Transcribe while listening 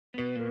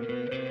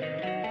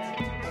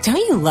Don't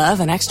you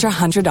love an extra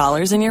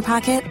 $100 in your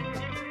pocket?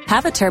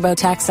 Have a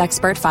TurboTax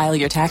expert file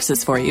your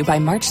taxes for you by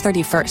March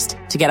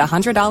 31st to get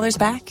 $100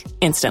 back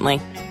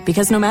instantly.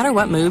 Because no matter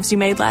what moves you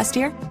made last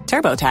year,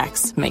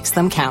 TurboTax makes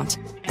them count.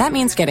 That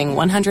means getting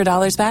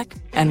 $100 back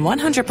and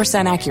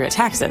 100% accurate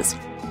taxes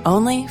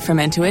only from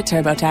Intuit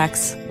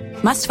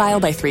TurboTax. Must file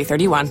by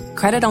 3/31.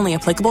 Credit only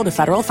applicable to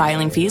federal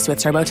filing fees with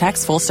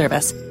TurboTax full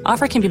service.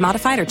 Offer can be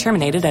modified or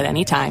terminated at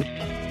any time.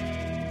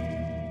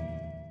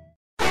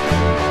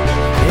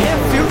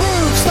 If your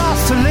roof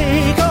starts to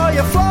leak or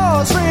your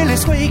floor's really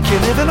squeak, you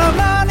live in a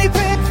money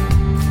pit.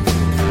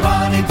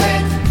 Money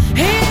pit.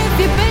 If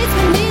your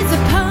basement needs a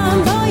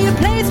pump or your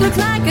place looks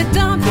like a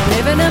dump, you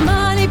live in a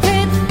money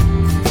pit.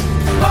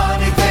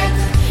 Money pit.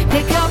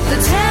 Pick up the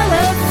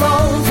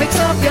telephone, fix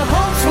up your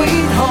home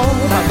sweet home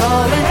by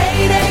calling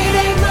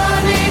 888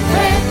 Money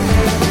Pit.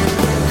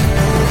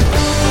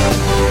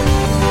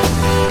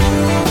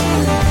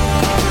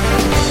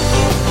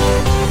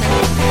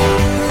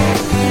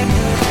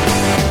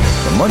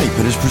 The Money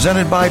Pit is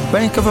presented by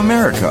Bank of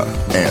America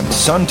and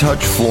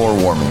SunTouch Floor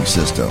Warming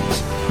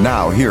Systems.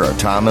 Now, here are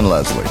Tom and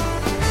Leslie.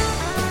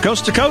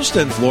 Coast to coast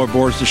and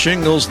floorboards to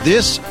shingles,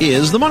 this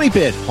is the Money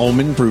Pit Home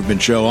Improvement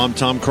Show. I'm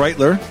Tom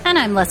Kreitler. And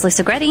I'm Leslie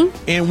Segretti.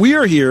 And we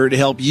are here to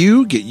help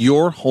you get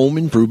your home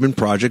improvement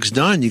projects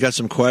done. You got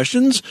some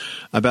questions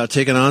about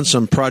taking on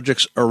some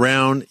projects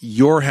around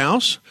your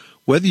house,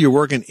 whether you're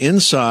working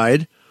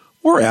inside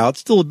or out.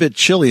 Still a bit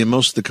chilly in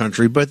most of the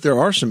country, but there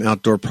are some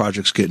outdoor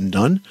projects getting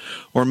done.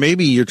 Or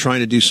maybe you're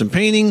trying to do some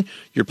painting,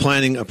 you're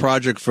planning a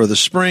project for the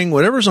spring,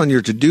 whatever's on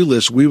your to-do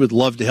list, we would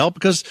love to help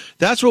because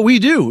that's what we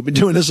do. We've been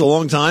doing this a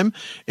long time,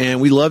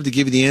 and we love to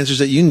give you the answers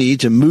that you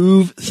need to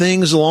move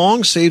things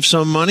along, save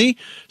some money,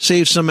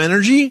 save some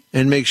energy,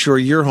 and make sure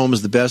your home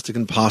is the best it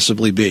can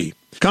possibly be.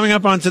 Coming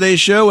up on today's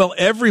show, well,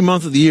 every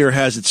month of the year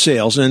has its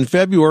sales, and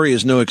February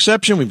is no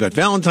exception. We've got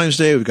Valentine's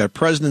Day, we've got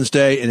President's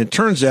Day, and it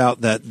turns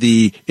out that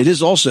it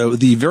is also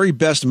the very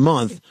best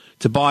month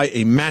to buy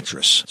a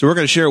mattress. So we're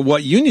going to share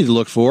what you need to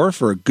look for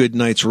a good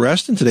night's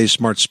rest in today's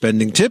smart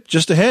spending tip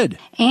just ahead.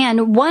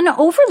 And one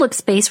overlooked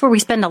space where we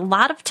spend a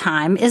lot of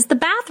time is the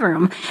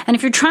bathroom. And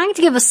if you're trying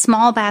to give a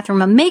small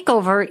bathroom a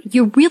makeover,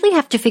 you really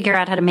have to figure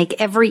out how to make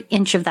every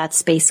inch of that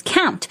space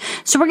count.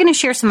 So we're going to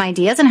share some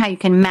ideas on how you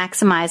can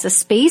maximize a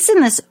space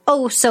in this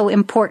so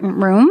important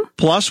room.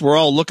 Plus, we're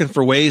all looking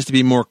for ways to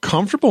be more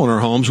comfortable in our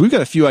homes. We've got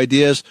a few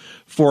ideas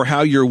for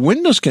how your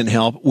windows can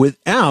help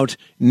without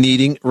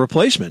needing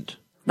replacement.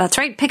 That's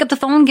right. Pick up the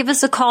phone, give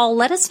us a call,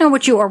 let us know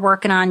what you are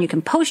working on. You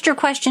can post your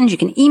questions, you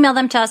can email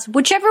them to us,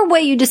 whichever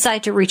way you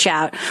decide to reach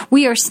out.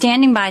 We are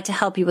standing by to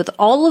help you with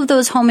all of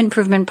those home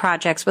improvement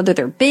projects, whether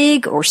they're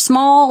big or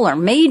small or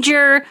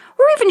major,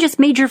 or even just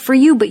major for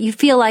you, but you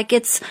feel like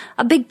it's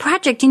a big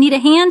project, you need a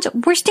hand.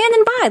 We're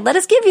standing by. Let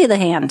us give you the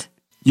hand.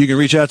 You can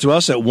reach out to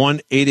us at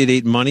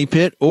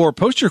 1-888-MONEYPIT or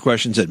post your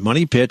questions at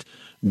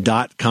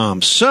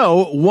moneypit.com.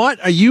 So what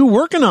are you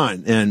working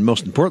on? And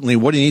most importantly,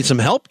 what do you need some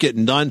help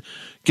getting done?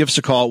 Give us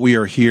a call. We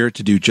are here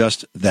to do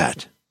just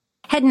that.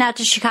 Heading out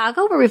to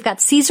Chicago where we've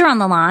got Caesar on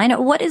the line.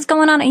 What is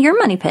going on at your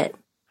Money Pit?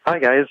 Hi,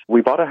 guys.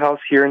 We bought a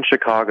house here in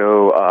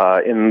Chicago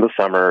in the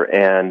summer,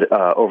 and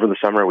over the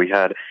summer we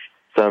had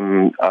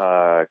some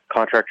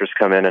contractors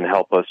come in and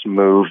help us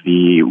move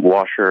the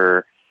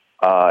washer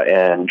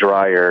and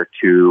dryer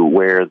to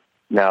where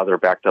now they're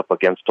backed up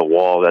against a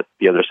wall that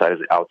the other side is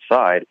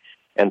outside.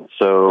 And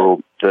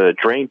so the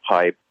drain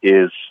pipe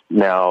is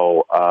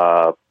now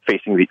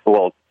facing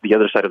the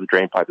other side of the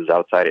drain pipe is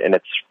outside, and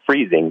it's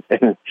freezing,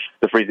 the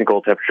freezing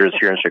cold temperatures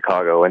here in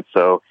Chicago. And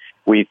so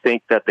we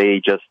think that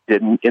they just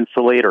didn't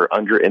insulate or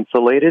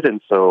under-insulated.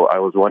 And so I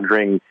was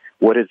wondering,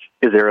 is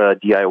there a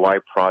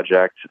DIY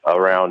project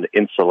around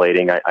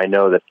insulating? I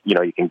know that,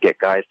 you can get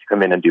guys to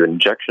come in and do an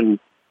injection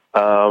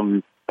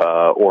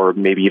or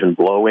maybe even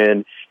blow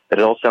in. That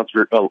it all sounds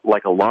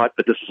like a lot,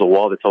 but this is a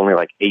wall that's only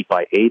like 8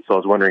 by 8. So I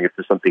was wondering if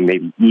there's something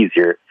maybe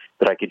easier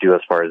that I could do as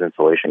far as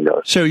insulation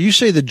goes. So you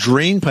say the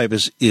drain pipe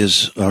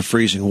is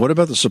freezing. What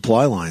about the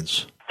supply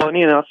lines?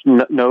 Funny enough,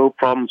 no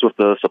problems with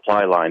the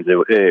supply lines.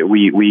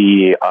 We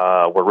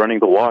were running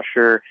the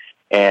washer,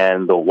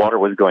 and the water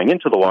was going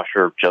into the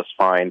washer just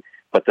fine.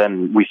 But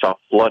then we saw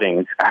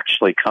flooding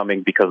actually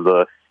coming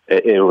because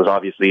it was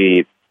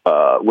obviously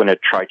when it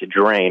tried to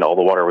drain, all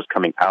the water was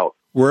coming out.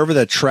 Wherever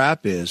that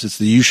trap is, it's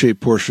the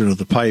U-shaped portion of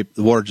the pipe.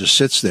 The water just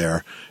sits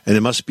there, and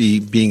it must be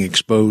being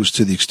exposed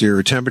to the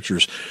exterior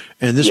temperatures.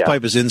 And this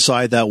pipe is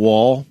inside that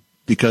wall,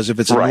 because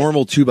if it's a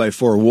normal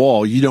 2x4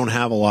 wall, you don't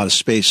have a lot of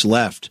space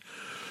left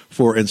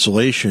for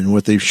insulation.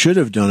 What they should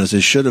have done is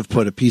they should have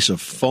put a piece of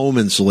foam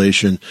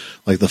insulation,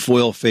 like the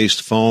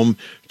foil-faced foam,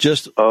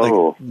 just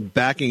like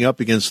backing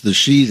up against the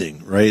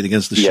sheathing, right,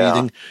 against the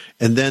sheathing.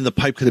 And then the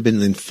pipe could have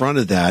been in front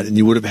of that, and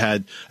you would have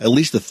had at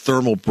least a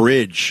thermal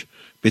bridge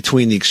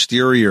between the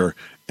exterior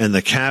and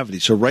the cavity.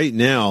 So right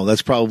now,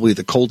 that's probably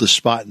the coldest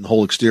spot in the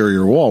whole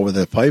exterior wall where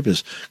that pipe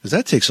is, because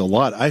that takes a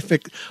lot. I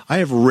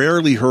have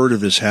rarely heard of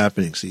this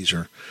happening,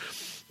 Caesar.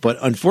 But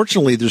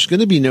unfortunately, there's going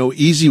to be no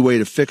easy way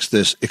to fix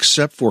this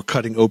except for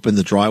cutting open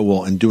the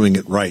drywall and doing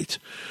it right.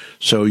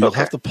 So you'll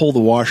have to pull the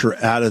washer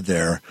out of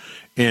there.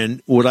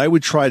 And what I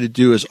would try to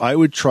do is I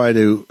would try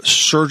to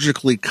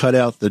surgically cut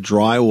out the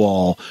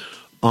drywall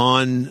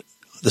on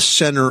the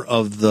center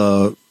of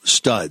the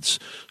studs.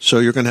 So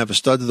you're going to have a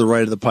stud to the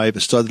right of the pipe,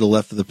 a stud to the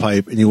left of the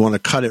pipe, and you want to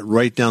cut it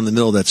right down the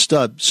middle of that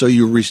stud so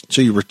you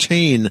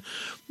retain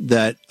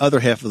that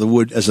other half of the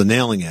wood as a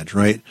nailing edge,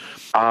 right?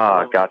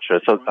 Ah, gotcha.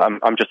 So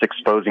I'm just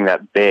exposing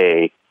that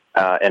bay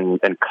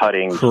and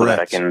cutting so that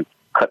I can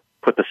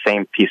put the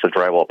same piece of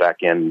drywall back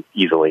in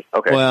easily.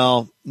 Okay.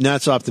 Well,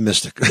 that's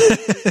optimistic.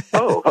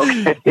 Oh,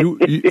 okay.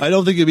 I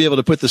don't think you'll be able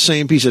to put the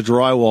same piece of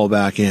drywall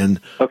back in.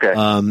 Okay.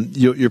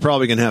 You're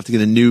probably going to have to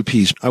get a new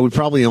piece. I would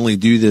probably only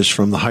do this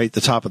from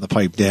the top of the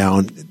pipe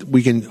down.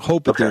 We can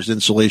hope that there's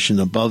insulation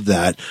above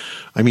that.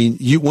 I mean,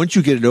 once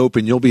you get it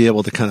open, you'll be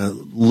able to kind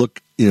of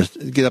look,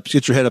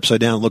 get your head upside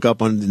down, look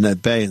up in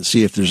that bay and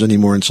see if there's any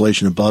more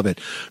insulation above it.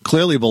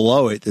 Clearly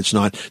below it, it's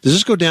not. Does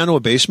this go down to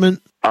a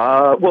basement?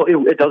 Well,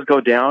 it does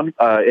go down.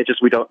 It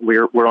just,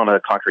 we're on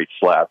a concrete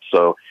slab.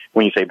 So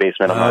when you say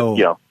basement, I'm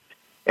not,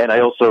 and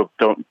I also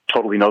don't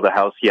totally know the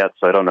house yet,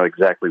 so I don't know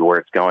exactly where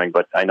it's going,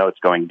 but I know it's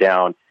going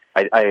down.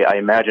 I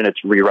imagine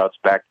it's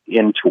reroutes back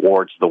in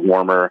towards the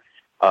warmer,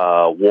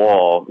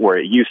 wall where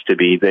it used to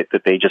be that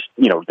they just,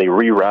 they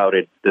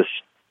rerouted this,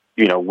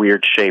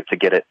 weird shape to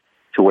get it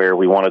to where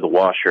we wanted the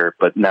washer,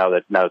 but now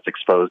it's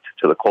exposed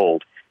to the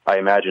cold. I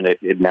imagine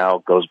it now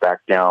goes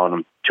back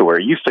down to where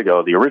it used to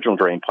go, the original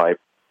drain pipe,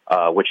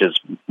 which is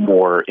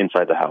more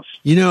inside the house.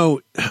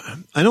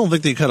 I don't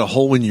think they cut a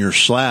hole in your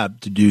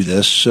slab to do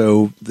this,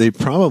 so they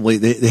probably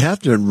they have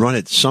to run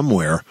it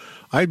somewhere.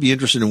 I'd be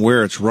interested in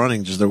where it's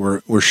running, just that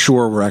we're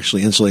sure we're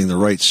actually insulating the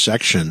right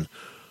section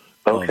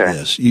of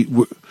this.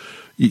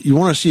 You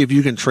want to see if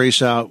you can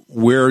trace out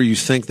where you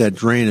think that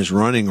drain is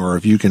running, or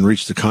if you can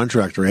reach the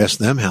contractor, ask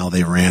them how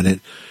they ran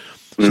it,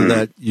 so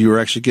that you're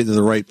actually getting to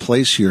the right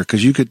place here,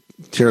 because you could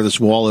tear this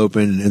wall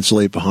open and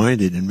insulate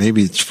behind it, and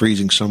maybe it's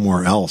freezing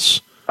somewhere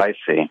else. I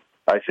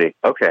see.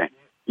 Okay.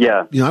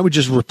 Yeah. I would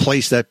just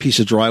replace that piece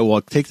of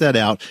drywall, take that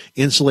out,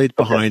 insulate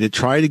behind it,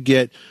 try to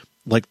get,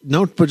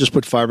 just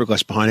put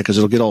fiberglass behind it because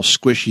it'll get all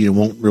squishy and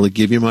won't really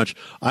give you much.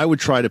 I would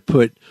try to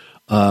put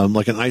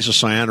like an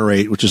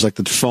isocyanurate, which is like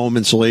the foam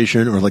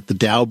insulation, or like the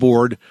Dow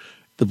board,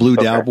 the blue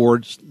Dow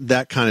boards,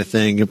 that kind of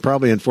thing. You're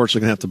probably,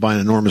 unfortunately, going to have to buy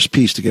an enormous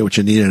piece to get what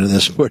you need out of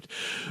this.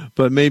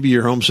 But maybe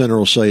your home center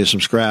will sell you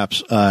some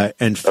scraps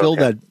and fill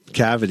that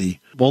cavity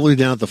all the way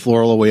down at the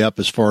floor, all the way up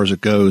as far as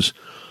it goes.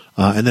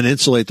 And then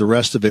insulate the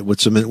rest of it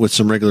with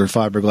some regular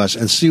fiberglass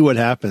and see what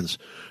happens.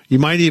 You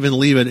might even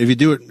leave it, if you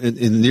do it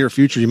in the near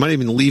future, you might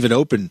even leave it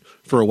open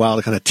for a while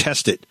to kind of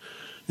test it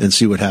and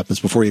see what happens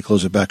before you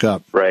close it back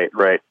up. Right.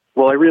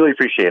 Well, I really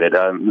appreciate it.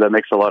 That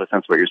makes a lot of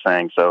sense what you're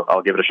saying, so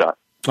I'll give it a shot.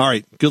 All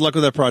right. Good luck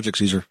with that project,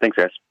 Caesar. Thanks,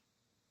 guys.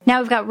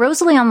 Now we've got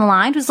Rosalie on the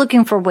line who's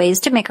looking for ways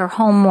to make her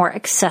home more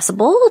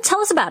accessible. Tell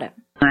us about it.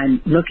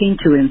 I'm looking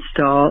to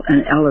install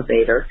an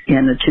elevator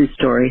in a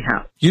 2-story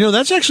house.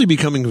 That's actually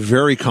becoming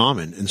very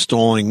common,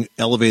 installing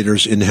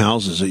elevators in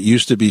houses. It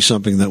used to be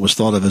something that was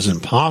thought of as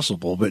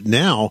impossible, but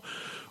now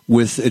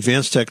with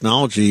advanced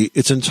technology,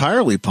 it's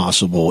entirely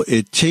possible.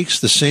 It takes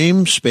the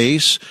same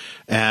space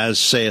as,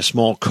 say, a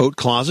small coat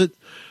closet.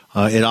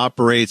 It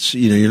operates,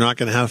 you're not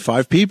going to have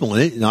 5 people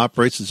in it. It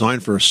operates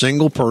designed for a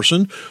single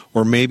person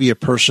or maybe a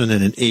person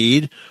and an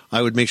aide.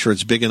 I would make sure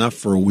it's big enough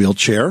for a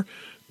wheelchair,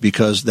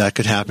 because that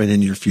could happen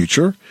in your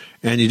future.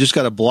 And you just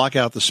got to block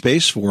out the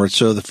space for it.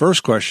 So the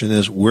first question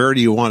is, where do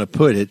you want to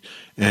put it?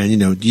 And,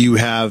 do you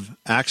have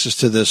access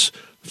to this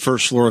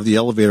first floor of the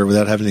elevator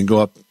without having to go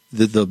up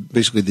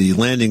basically the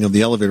landing of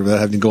the elevator without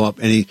having to go up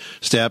any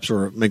steps,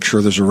 or make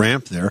sure there's a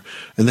ramp there?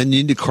 And then you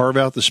need to carve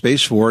out the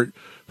space for it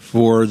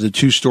for the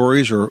 2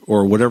 stories or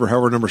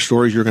however number of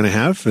stories you're going to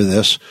have for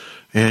this.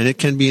 And it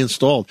can be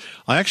installed.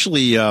 I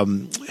actually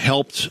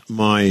helped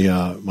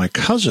my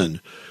cousin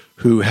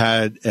who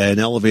had an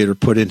elevator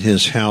put in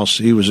his house.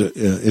 He was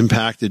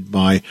impacted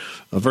by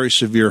a very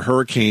severe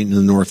hurricane in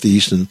the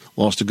Northeast and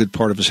lost a good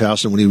part of his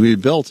house. And when he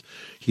rebuilt,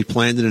 he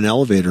planned in an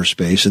elevator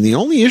space. And the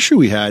only issue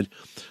he had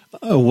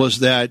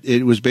was that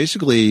it was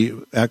basically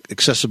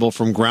accessible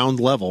from ground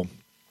level.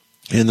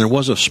 And there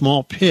was a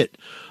small pit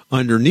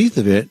underneath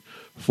of it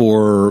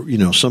for,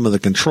 some of the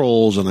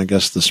controls and I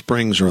guess the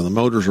springs or the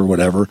motors or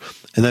whatever.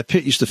 And that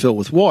pit used to fill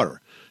with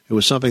water. It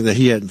was something that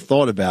he hadn't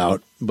thought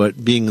about,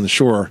 but being on the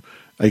shore,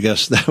 I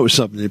guess that was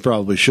something they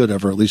probably should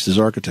have, or at least his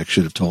architect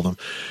should have told him.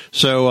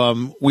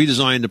 So we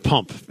designed a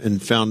pump and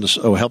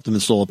helped him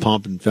install a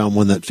pump and found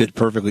one that fit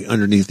perfectly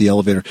underneath the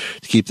elevator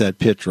to keep that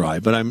pit dry.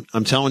 But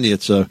I'm telling you,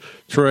 it's a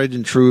tried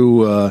and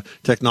true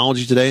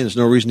technology today, and there's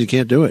no reason you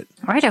can't do it.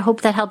 All right, I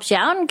hope that helps you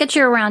out and gets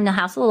you around the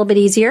house a little bit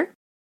easier.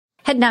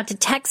 Heading out to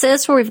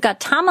Texas, where we've got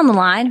Tom on the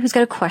line, who's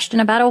got a question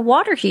about a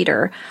water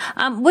heater.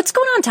 What's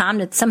going on, Tom?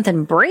 Did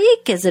something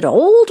break? Is it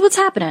old? What's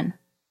happening?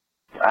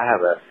 I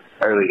have a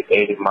early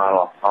 80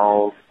 model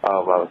home. I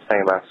was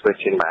thinking about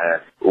switching my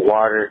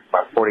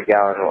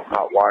 40-gallon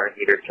hot water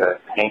heater to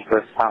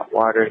tankless hot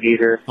water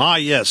heater. Ah,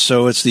 yes.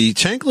 So it's the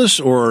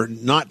tankless or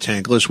not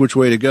tankless, which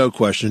way to go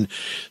question.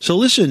 So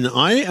listen,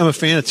 I am a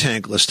fan of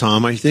tankless,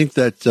 Tom. I think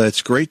that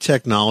it's great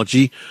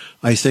technology.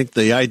 I think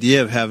the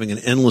idea of having an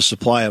endless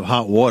supply of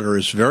hot water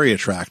is very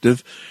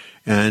attractive.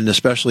 And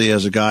especially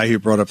as a guy who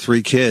brought up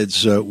 3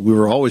 kids, we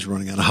were always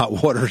running out of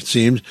hot water, it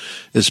seemed,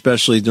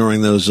 especially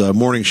during those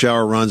morning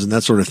shower runs and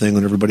that sort of thing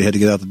when everybody had to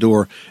get out the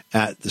door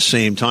at the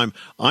same time.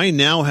 I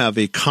now have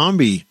a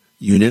combi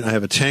unit. I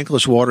have a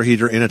tankless water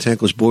heater and a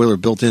tankless boiler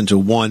built into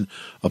one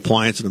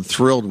appliance that I'm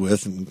thrilled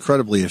with. An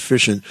incredibly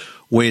efficient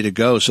way to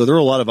go. So there are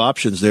a lot of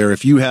options there.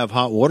 If you have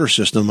hot water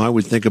system, I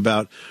would think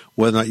about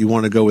whether or not you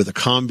want to go with a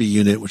combi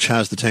unit, which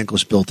has the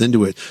tankless built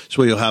into it.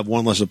 So you'll have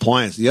one less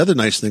appliance. The other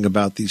nice thing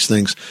about these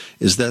things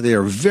is that they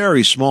are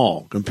very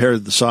small compared to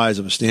the size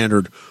of a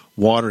standard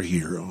water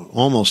heater,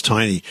 almost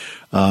tiny.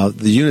 The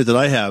unit that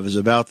I have is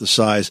about the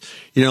size,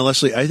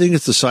 Leslie, I think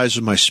it's the size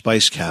of my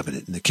spice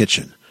cabinet in the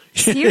kitchen.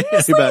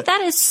 Seriously?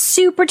 That is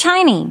super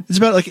tiny. It's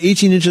about like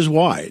 18 inches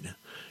wide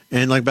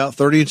and like about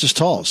 30 inches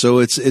tall. So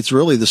it's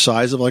really the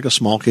size of like a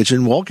small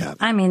kitchen wall cabinet.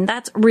 I mean,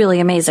 that's really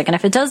amazing. And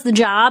if it does the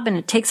job and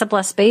it takes up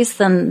less space,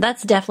 then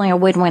that's definitely a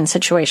win-win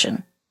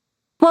situation.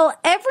 Well,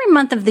 every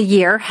month of the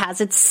year has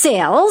its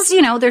sales.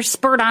 They're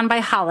spurred on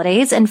by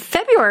holidays, and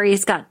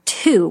February's got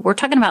 2. We're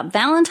talking about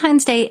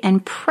Valentine's Day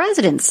and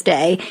President's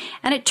Day,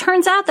 and it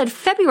turns out that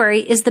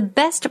February is the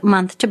best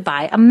month to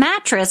buy a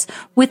mattress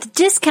with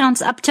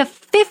discounts up to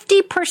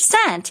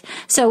 50%.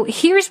 So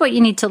here's what you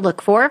need to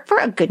look for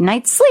a good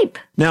night's sleep.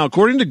 Now,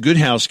 according to Good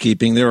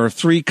Housekeeping, there are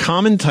 3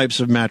 common types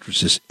of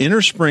mattresses: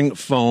 innerspring,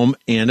 foam,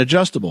 and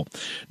adjustable.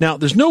 Now,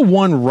 there's no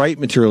one right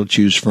material to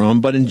choose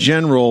from, but in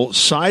general,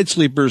 side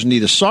sleepers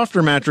need a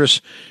softer mattress.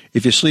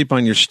 If you sleep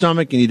on your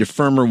stomach, you need a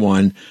firmer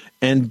one.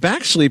 And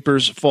back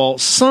sleepers fall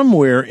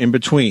somewhere in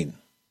between.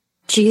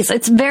 Geez,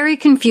 it's very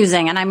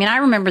confusing. And I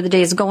remember the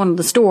days going to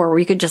the store where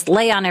you could just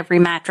lay on every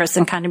mattress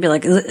and kind of be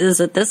like,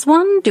 is it this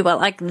one? Do I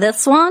like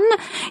this one?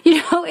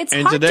 It's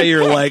and hard today to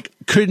you're pick. Like,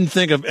 couldn't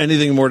think of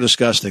anything more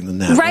disgusting than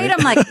that. Right?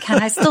 I'm like,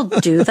 can I still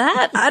do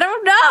that? I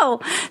don't know.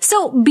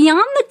 So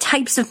beyond the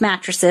types of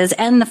mattresses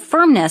and the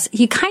firmness,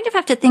 you kind of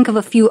have to think of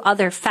a few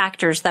other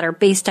factors that are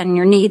based on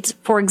your needs.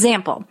 For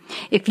example,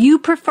 if you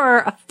prefer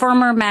a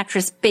firmer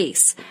mattress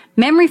base,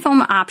 memory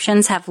foam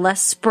options have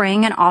less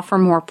spring and offer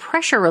more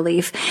pressure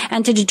relief.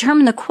 And to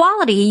determine the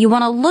quality, you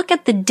want to look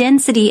at the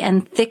density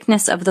and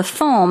thickness of the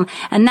foam,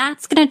 and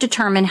that's going to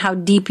determine how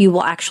deep you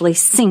will actually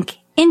sink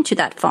into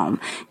that foam.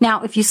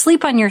 Now, if you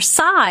sleep on your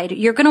side,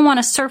 you're going to want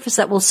a surface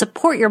that will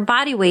support your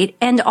body weight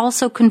and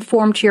also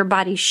conform to your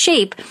body's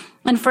shape.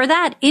 And for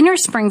that, inner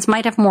springs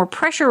might have more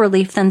pressure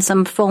relief than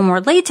some foam or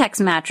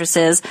latex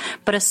mattresses,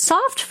 but a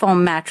soft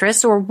foam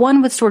mattress or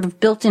one with sort of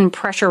built-in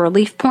pressure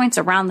relief points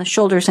around the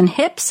shoulders and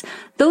hips,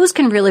 those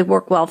can really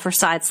work well for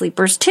side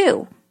sleepers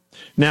too.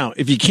 Now,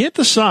 if you can't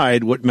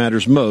decide what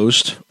matters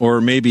most, or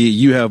maybe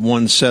you have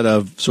one set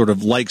of sort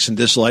of likes and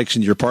dislikes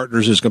and your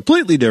partner's is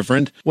completely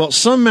different, well,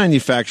 some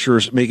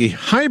manufacturers make a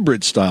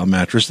hybrid style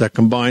mattress that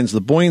combines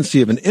the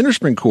buoyancy of an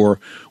innerspring core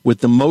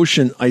with the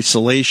motion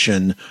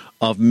isolation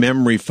of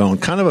memory foam,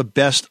 kind of a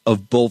best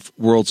of both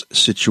worlds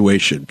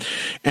situation.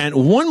 And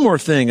one more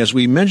thing, as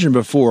we mentioned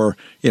before,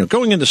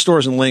 going into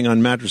stores and laying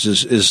on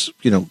mattresses is,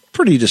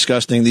 pretty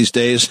disgusting these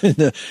days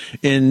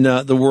in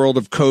the world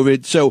of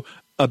COVID. So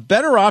a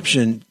better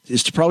option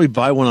is to probably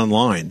buy one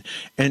online.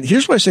 And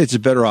here's why I say it's a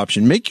better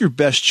option. Make your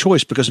best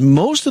choice, because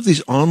most of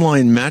these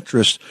online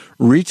mattress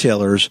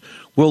retailers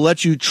will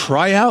let you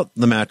try out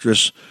the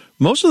mattress,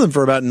 most of them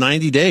for about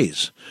 90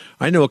 days.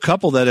 I know a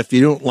couple that if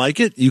you don't like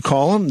it, you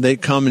call them, they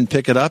come and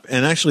pick it up,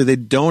 and actually they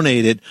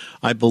donate it,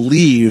 I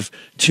believe,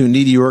 to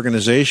needy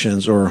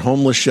organizations or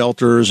homeless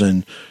shelters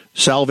and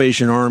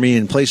Salvation Army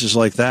and places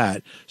like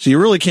that. So you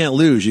really can't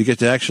lose. You get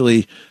to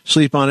actually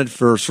sleep on it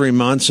for 3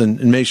 months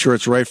and make sure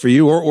it's right for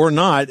you or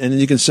not, and then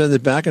you can send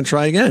it back and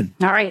try again.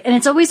 All right. And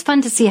it's always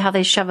fun to see how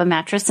they shove a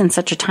mattress in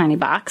such a tiny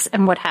box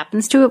and what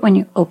happens to it when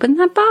you open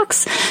that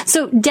box.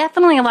 So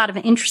definitely a lot of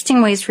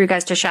interesting ways for you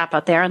guys to shop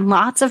out there and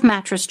lots of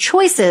mattress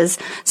choices.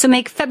 So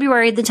make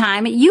February the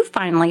time you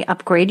finally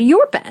upgrade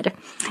your bed.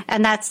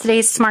 And that's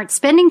today's smart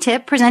spending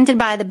tip presented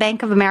by the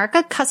Bank of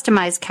America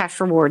Customized Cash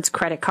Rewards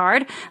credit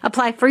card.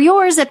 Apply for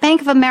yours at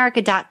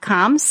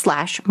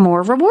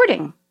bankofamerica.com/more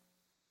rewarding.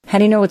 How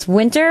do you know it's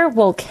winter?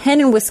 Well, Ken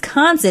in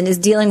Wisconsin is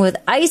dealing with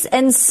ice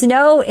and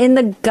snow in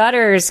the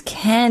gutters.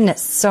 Ken,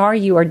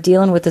 sorry you are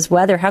dealing with this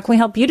weather. How can we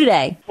help you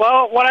today?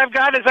 Well, what I've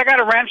got is I got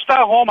a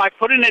ranch-style home. I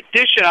put an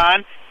addition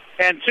on,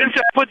 and since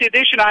I put the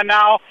addition on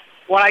now,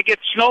 when I get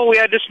snow, we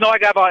had this snow, I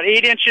got about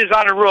 8 inches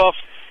on the roof,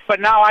 but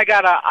now I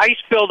got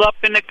ice build up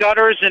in the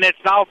gutters, and it's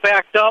now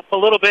backed up a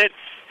little bit,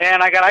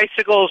 and I got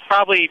icicles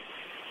probably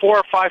 4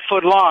 or 5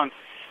 foot long.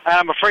 And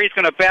I'm afraid it's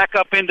going to back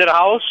up into the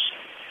house.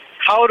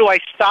 How do I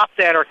stop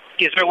that, or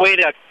is there a way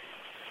to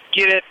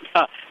get it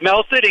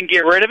melted and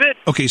get rid of it.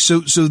 Okay, so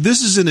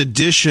this is an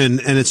addition,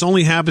 and it's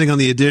only happening on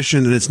the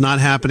addition, and it's not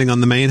happening on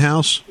the main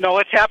house? No,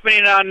 it's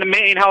happening on the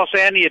main house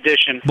and the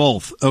addition.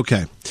 Both.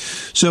 Okay.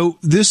 So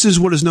this is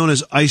what is known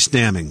as ice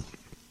damming.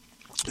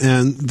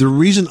 And the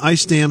reason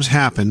ice dams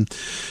happen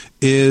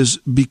is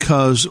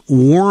because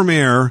warm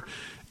air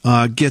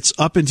gets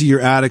up into your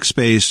attic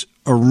space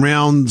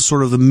around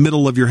sort of the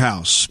middle of your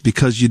house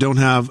because you don't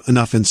have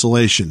enough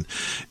insulation.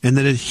 And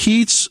then it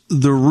heats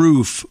the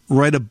roof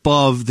right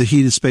above the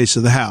heated space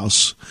of the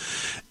house.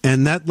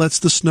 And that lets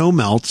the snow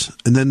melt.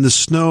 And then the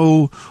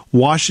snow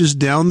washes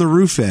down the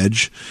roof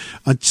edge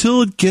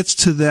until it gets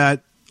to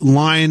that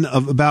line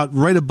of about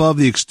right above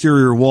the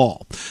exterior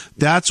wall.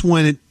 That's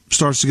when it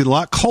starts to get a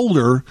lot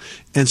colder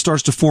and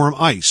starts to form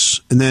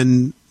ice. And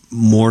then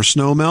more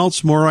snow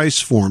melts, more ice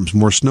forms.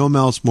 More snow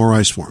melts, more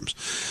ice forms.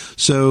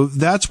 So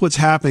that's what's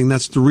happening.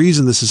 That's the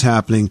reason this is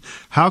happening.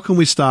 How can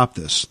we stop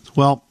this?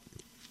 Well,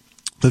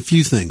 a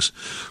few things.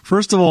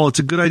 First of all, it's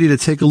a good idea to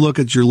take a look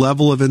at your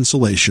level of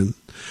insulation.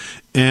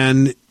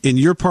 And in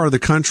your part of the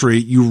country,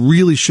 you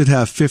really should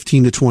have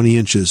 15 to 20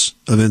 inches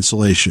of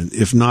insulation,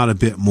 if not a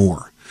bit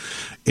more.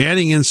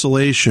 Adding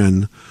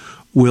insulation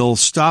will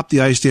stop the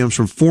ice dams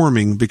from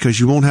forming because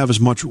you won't have as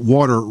much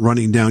water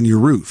running down your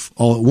roof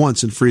all at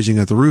once and freezing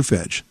at the roof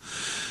edge.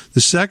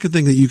 The second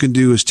thing that you can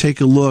do is take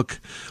a look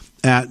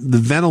at the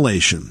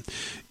ventilation.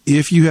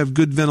 If you have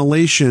good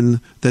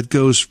ventilation that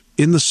goes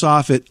in the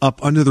soffit up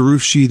under the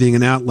roof sheathing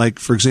and out, like,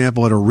 for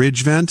example, at a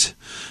ridge vent,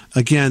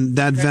 again,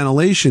 that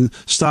ventilation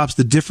stops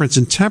the difference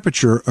in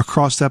temperature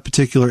across that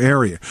particular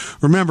area.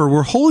 Remember,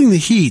 we're holding the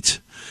heat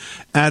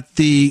at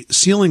the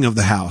ceiling of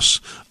the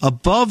house.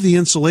 Above the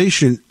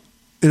insulation,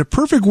 in a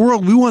perfect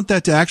world, we want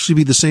that to actually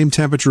be the same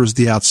temperature as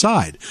the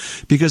outside,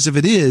 because if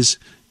it is,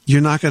 you're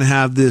not going to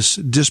have this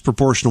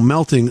disproportional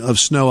melting of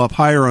snow up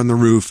higher on the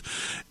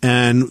roof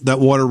and that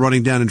water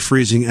running down and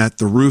freezing at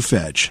the roof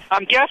edge.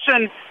 I'm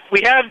guessing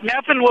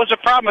nothing was a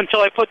problem until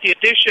I put the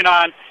addition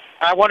on.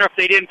 I wonder if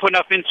they didn't put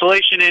enough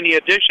insulation in the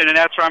addition, and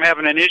that's where I'm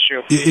having an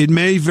issue. It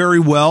may very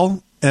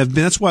well have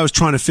been. That's why I was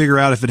trying to figure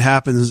out if it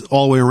happens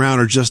all the way around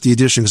or just the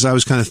addition, because I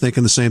was kind of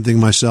thinking the same thing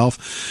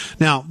myself.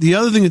 Now, the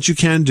other thing that you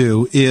can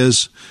do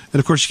is, and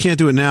of course you can't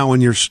do it now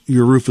when your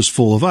roof is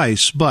full of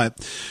ice, but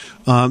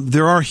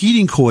there are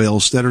heating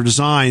coils that are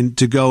designed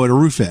to go at a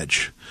roof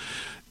edge.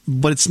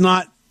 But it's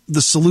not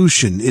the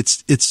solution.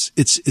 It's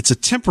a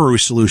temporary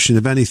solution,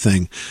 if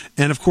anything.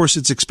 And of course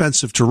it's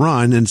expensive to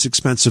run and it's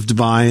expensive to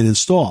buy and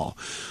install.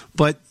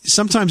 But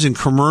sometimes in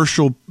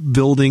commercial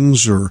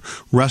buildings or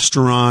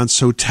restaurants,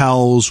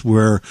 hotels,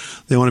 where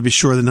they want to be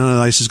sure that none of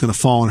the ice is going to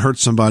fall and hurt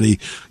somebody,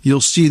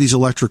 you'll see these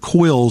electric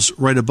coils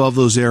right above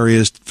those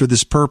areas for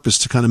this purpose,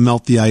 to kind of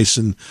melt the ice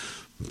and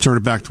turn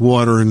it back to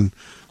water and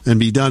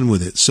be done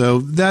with it. So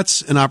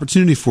that's an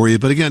opportunity for you.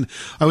 But again,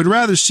 I would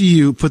rather see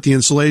you put the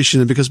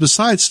insulation in, because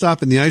besides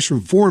stopping the ice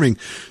from forming,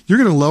 you're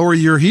going to lower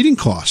your heating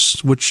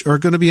costs, which are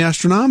going to be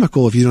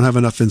astronomical if you don't have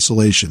enough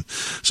insulation.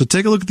 So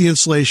take a look at the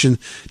insulation,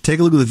 take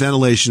a look at the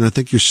ventilation. I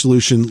think your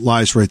solution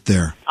lies right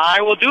there.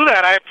 I will do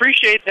that. I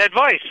appreciate the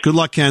advice. Good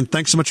luck, Ken.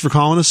 Thanks so much for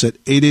calling us at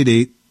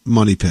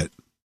 888-MONEY-PIT.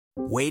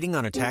 Waiting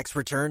on a tax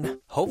return?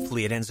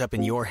 Hopefully it ends up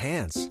in your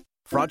hands.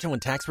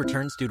 Fraudulent tax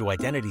returns due to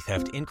identity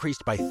theft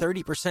increased by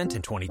 30%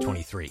 in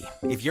 2023.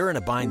 If you're in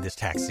a bind this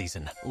tax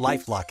season,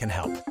 LifeLock can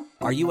help.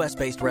 Our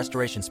U.S.-based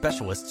restoration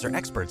specialists are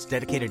experts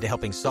dedicated to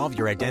helping solve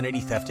your identity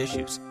theft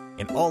issues.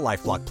 And all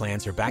LifeLock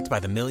plans are backed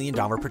by the $1 Million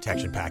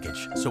Protection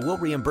Package. So we'll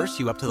reimburse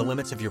you up to the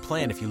limits of your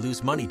plan if you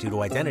lose money due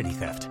to identity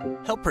theft.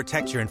 Help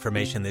protect your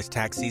information this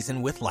tax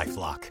season with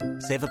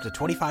LifeLock. Save up to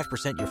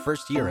 25% your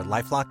first year at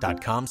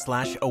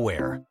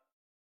LifeLock.com/aware.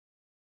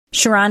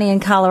 Sharaine in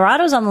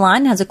Colorado's on the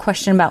line, has a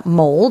question about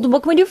mold.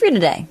 What can we do for you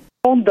today?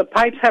 The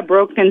pipes have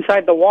broken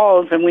inside the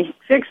walls, and we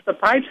fixed the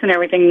pipes and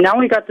everything. Now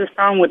we got this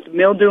problem with the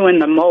mildew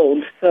and the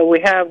mold. So we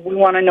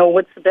want to know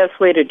what's the best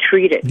way to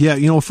treat it.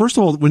 Yeah, first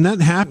of all, when that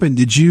happened,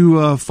 did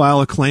you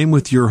file a claim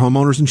with your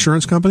homeowner's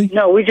insurance company?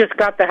 No, we just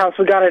got the house.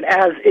 We got it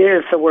as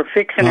is, so we're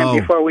fixing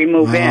it before we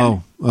move in.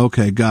 Oh,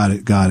 okay, got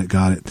it.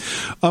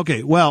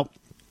 Okay, well,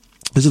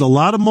 is it a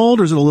lot of mold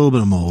or is it a little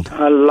bit of mold?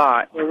 A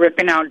lot. We're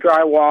ripping out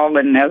drywall,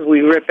 and as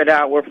we rip it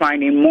out, we're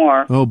finding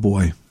more. Oh,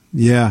 boy.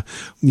 Yeah,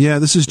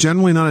 this is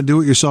generally not a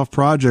do-it-yourself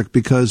project,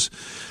 because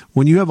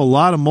when you have a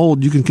lot of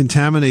mold, you can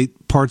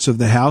contaminate parts of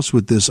the house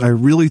with this. I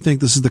really think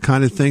this is the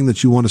kind of thing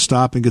that you want to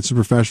stop and get some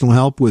professional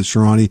help with,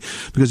 Sharaine,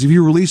 because if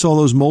you release all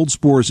those mold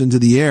spores into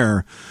the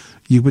air,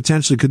 you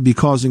potentially could be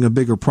causing a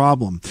bigger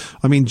problem.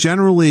 I mean,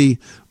 generally,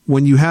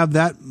 when you have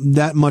that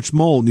much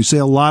mold, you say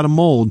a lot of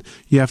mold,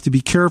 you have to be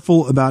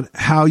careful about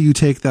how you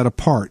take that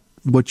apart.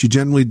 what you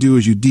generally do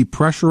is you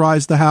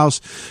depressurize the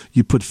house.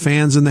 You put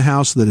fans in the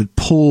house so that it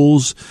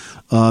pulls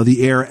the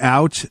air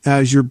out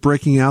as you're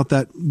breaking out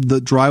the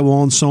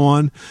drywall and so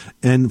on,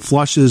 and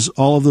flushes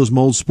all of those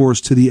mold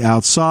spores to the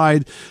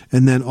outside.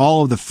 And then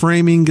all of the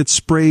framing gets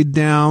sprayed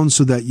down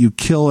so that you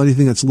kill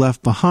anything that's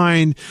left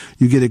behind.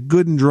 You get it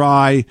good and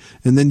dry,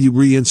 and then you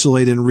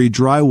re-insulate and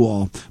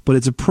re-drywall. But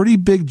it's a pretty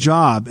big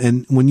job,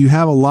 and when you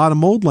have a lot of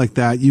mold like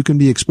that, you can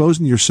be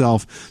exposing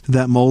yourself to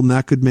that mold, and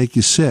that could make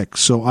you sick.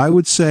 So I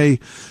would say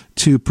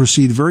to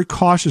proceed very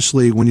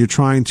cautiously when you're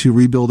trying to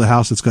rebuild a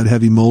house that's got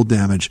heavy mold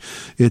damage.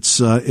 It's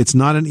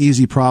not an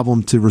easy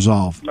problem to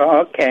resolve.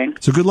 Oh, okay.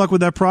 So good luck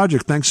with that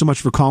project. Thanks so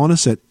much for calling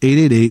us at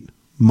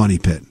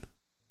 888-MONEY-PIT.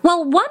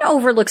 Well, one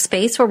overlooked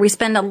space where we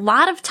spend a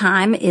lot of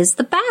time is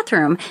the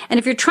bathroom. And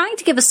if you're trying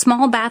to give a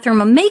small bathroom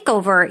a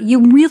makeover,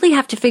 you really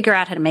have to figure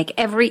out how to make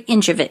every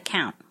inch of it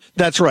count.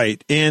 That's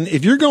right. And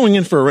if you're going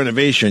in for a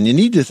renovation, you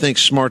need to think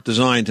smart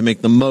design to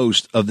make the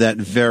most of that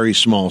very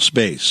small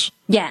space.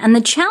 Yeah, and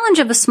the challenge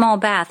of a small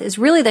bath is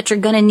really that you're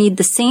going to need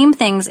the same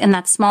things in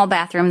that small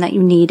bathroom that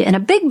you need in a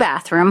big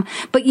bathroom,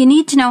 but you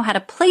need to know how to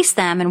place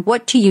them and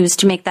what to use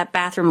to make that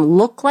bathroom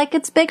look like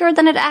it's bigger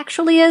than it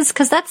actually is,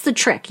 because that's the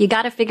trick. You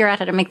got to figure out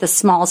how to make the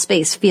small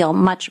space feel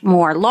much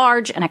more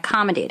large and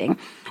accommodating.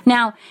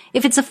 Now,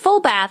 if it's a full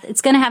bath, it's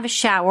going to have a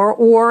shower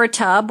or a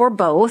tub or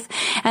both.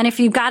 And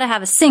if you've got to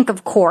have a sink,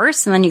 of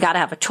course, and then you got to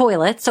have a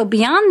toilet. So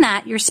beyond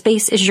that, your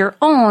space is your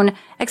own,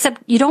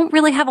 except you don't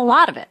really have a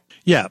lot of it.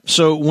 Yeah,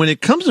 so when it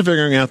comes to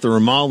figuring out the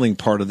remodeling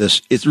part of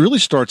this, it really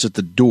starts at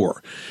the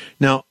door.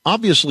 Now,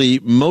 obviously,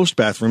 most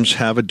bathrooms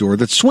have a door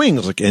that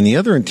swings like any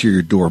other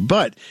interior door,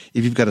 but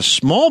if you've got a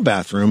small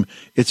bathroom,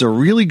 it's a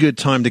really good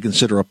time to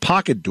consider a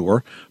pocket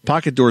door.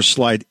 Pocket doors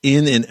slide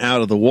in and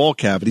out of the wall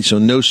cavity, so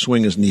no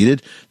swing is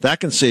needed. That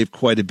can save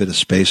quite a bit of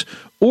space.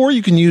 Or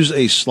you can use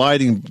a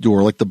sliding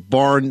door, like the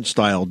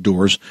barn-style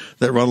doors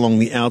that run along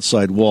the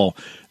outside wall.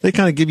 They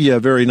kind of give you a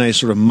very nice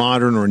sort of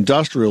modern or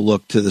industrial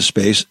look to the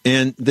space,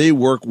 and they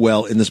work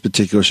well in this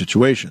particular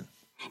situation.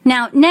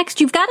 Now,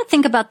 next, you've got to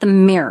think about the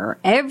mirror.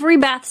 Every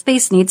bath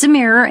space needs a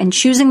mirror, and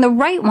choosing the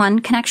right one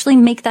can actually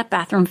make that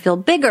bathroom feel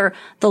bigger.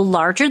 The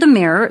larger the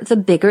mirror, the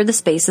bigger the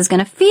space is going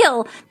to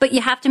feel, but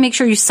you have to make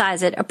sure you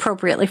size it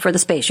appropriately for the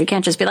space. You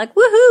can't just be like,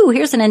 woohoo,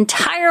 here's an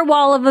entire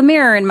wall of a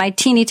mirror in my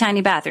teeny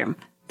tiny bathroom.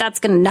 That's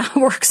going to not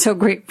work so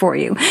great for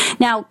you.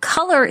 Now,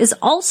 color is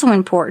also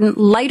important.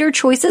 Lighter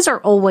choices are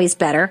always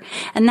better.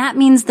 And that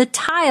means the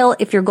tile,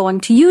 if you're going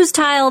to use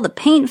tile, the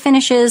paint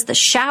finishes, the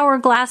shower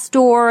glass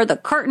door, the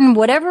curtain,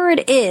 whatever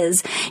it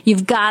is,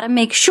 you've got to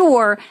make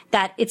sure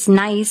that it's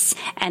nice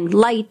and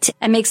light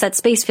and makes that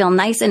space feel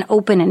nice and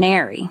open and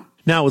airy.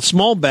 Now, with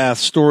small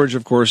baths, storage,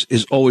 of course,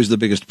 is always the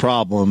biggest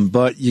problem,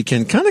 but you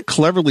can kind of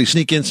cleverly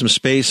sneak in some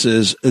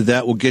spaces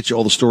that will get you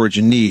all the storage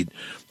you need.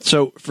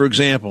 So, for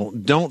example,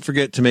 don't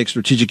forget to make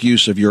strategic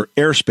use of your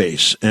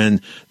airspace, and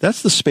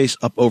that's the space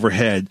up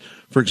overhead.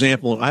 For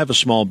example, I have a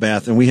small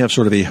bath, and we have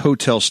sort of a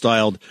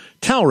hotel-styled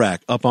towel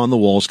rack up on the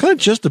walls, kind of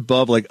just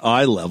above like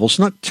eye level. It's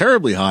not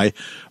terribly high,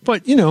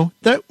 but, you know,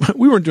 that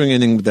we weren't doing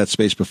anything with that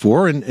space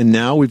before, and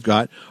now we've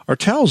got our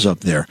towels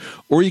up there.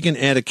 Or you can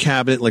add a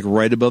cabinet like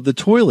right above the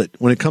toilet.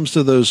 When it comes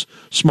to those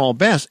small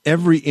baths,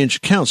 every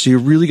inch counts, so you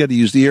really got to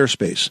use the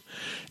airspace.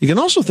 You can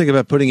also think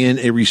about putting in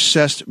a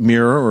recessed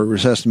mirror or a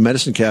recessed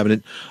medicine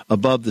cabinet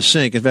above the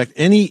sink. In fact,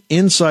 any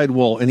inside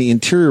wall, any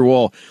interior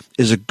wall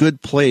is a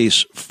good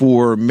place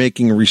for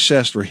making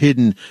recessed or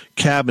hidden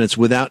cabinets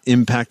without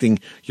impacting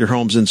your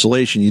home's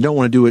insulation. You don't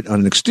want to do it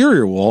on an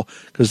exterior wall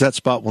because that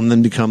spot will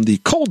then become the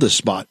coldest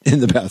spot in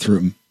the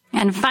bathroom.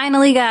 And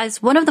finally,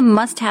 guys, one of the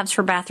must-haves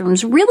for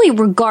bathrooms, really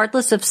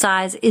regardless of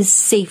size, is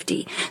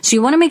safety. So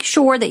you want to make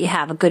sure that you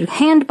have a good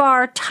hand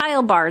bar,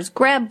 tile bars,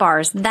 grab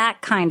bars,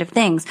 that kind of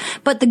things.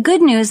 But the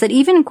good news that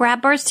even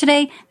grab bars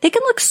today, they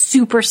can look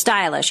super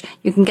stylish.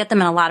 You can get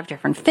them in a lot of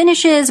different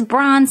finishes,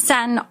 bronze,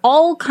 satin,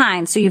 all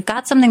kinds. So you've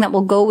got something that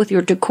will go with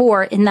your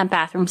decor in that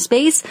bathroom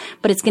space,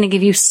 but it's going to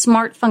give you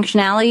smart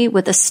functionality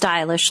with a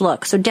stylish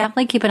look. So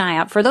definitely keep an eye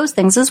out for those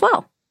things as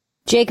well.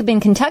 Jacob in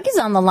Kentucky's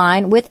on the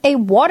line with a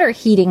water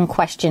heating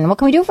question. What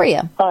can we do for you?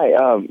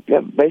 Hi.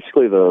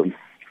 Basically, the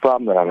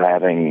problem that I'm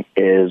having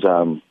is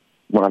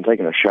when I'm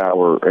taking a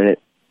shower, and it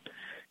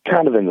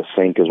kind of in the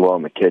sink as well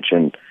in the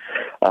kitchen.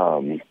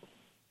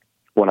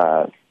 When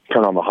I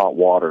turn on the hot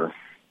water,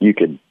 you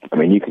can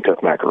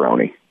cook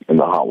macaroni in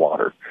the hot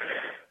water.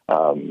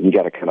 You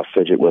got to kind of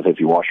fidget with it if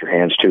you wash your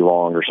hands too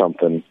long or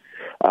something.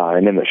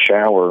 And in the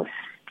shower,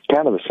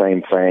 kind of the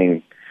same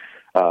thing.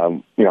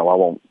 I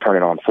won't turn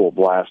it on full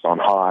blast on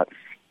hot,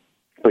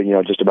 but,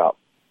 just about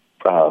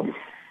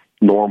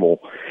normal,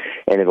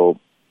 and it'll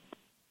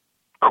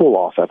cool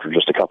off after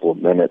just a couple of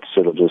minutes.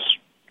 It'll just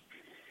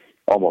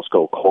almost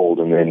go cold,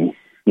 and then,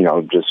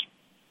 just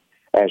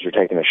as you're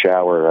taking a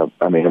shower, in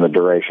the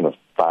duration of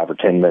 5 or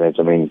 10 minutes,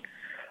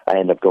 I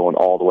end up going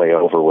all the way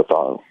over with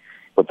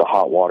the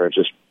hot water,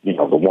 just, the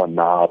one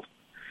knob,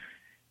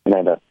 and I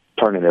end up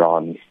turning it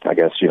on, I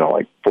guess,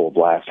 like full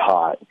blast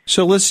hot.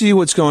 So let's see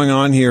what's going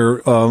on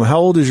here. How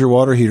old is your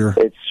water heater?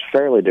 It's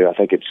fairly new. I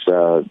think it's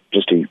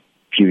just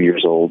few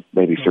years old,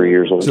 maybe 3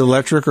 years old. Is it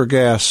electric or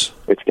gas?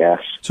 It's gas.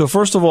 So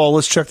first of all,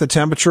 let's check the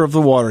temperature of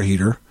the water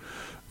heater.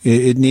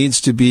 It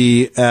needs to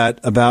be at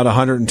about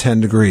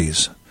 110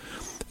 degrees.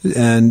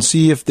 And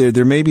see if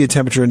there may be a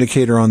temperature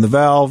indicator on the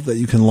valve that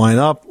you can line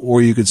up, or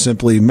you could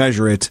simply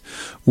measure it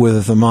with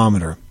a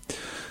thermometer.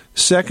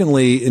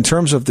 Secondly, in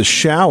terms of the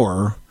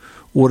shower,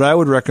 what I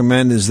would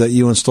recommend is that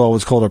you install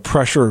what's called a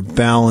pressure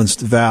balanced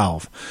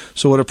valve.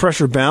 So what a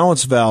pressure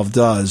balanced valve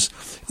does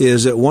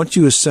is that once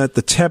you set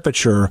the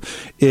temperature,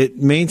 it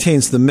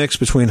maintains the mix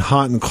between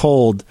hot and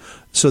cold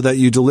so that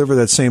you deliver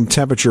that same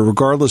temperature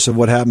regardless of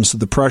what happens to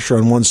the pressure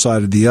on one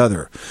side or the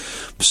other.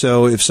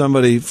 So if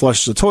somebody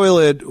flushes the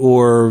toilet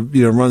or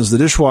runs the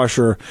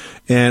dishwasher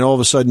and all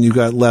of a sudden you've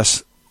got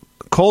less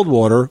cold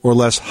water or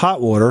less hot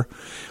water,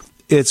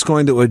 it's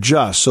going to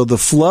adjust. So the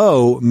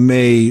flow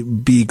may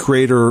be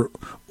greater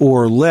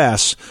or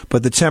less,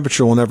 but the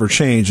temperature will never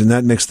change, and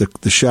that makes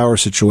the shower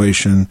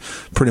situation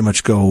pretty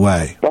much go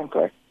away.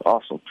 Okay,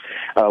 awesome.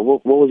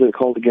 What was it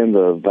called again,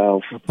 the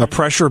valve? A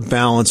pressure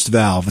balanced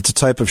valve. It's a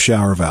type of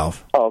shower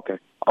valve. Oh, okay.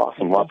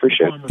 Awesome. Well, I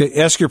appreciate it.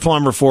 Okay, ask your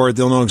plumber for it.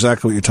 They'll know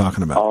exactly what you're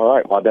talking about. All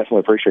right. Well, I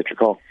definitely appreciate your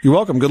call. You're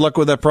welcome. Good luck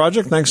with that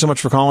project. Thanks so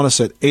much for calling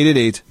us at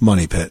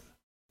 888-MONEY-PIT.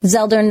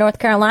 Zelda in North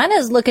Carolina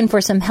is looking for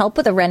some help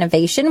with a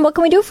renovation. What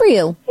can we do for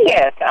you?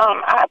 Yes,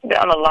 I've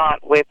done a lot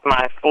with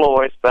my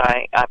floors, but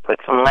I put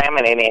some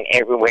laminate in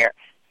everywhere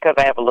because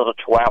I have a little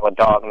Chihuahua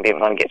dog and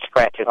didn't want to get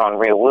scratches on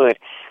real wood.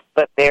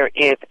 But there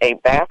is a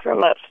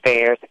bathroom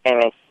upstairs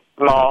and a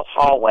small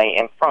hallway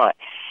in front.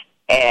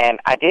 And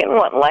I didn't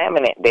want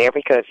laminate there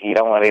because you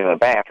don't want it in the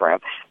bathroom.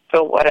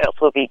 So what else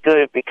would be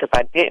good? Because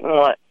I didn't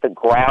want the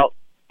grout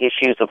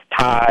issues of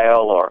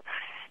tile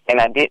and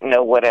I didn't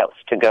know what else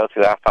to go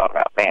through. I thought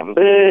about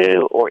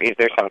bamboo, or is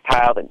there some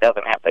tile that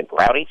doesn't have the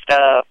grouty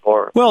stuff?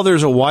 Well,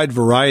 there's a wide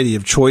variety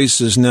of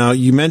choices. Now,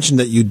 you mentioned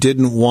that you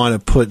didn't want to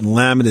put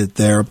laminate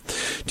there.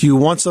 Do you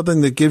want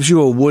something that gives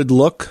you a wood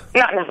look?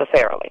 Not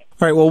necessarily.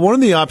 All right, well, one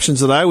of the options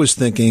that I was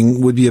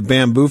thinking would be a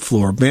bamboo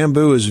floor.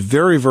 Bamboo is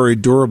very, very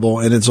durable,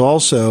 and it's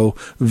also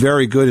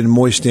very good in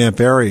moist,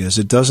 damp areas.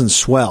 It doesn't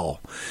swell.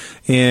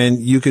 And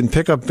you can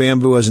pick up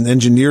bamboo as an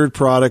engineered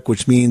product,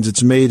 which means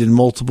it's made in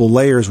multiple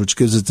layers, which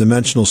gives it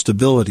dimensional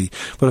stability.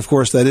 But, of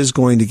course, that is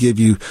going to give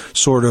you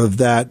sort of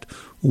that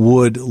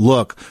wood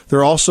look. There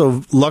are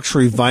also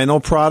luxury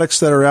vinyl products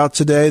that are out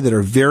today that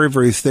are very,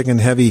 very thick and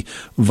heavy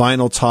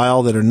vinyl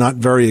tile that are not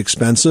very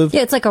expensive.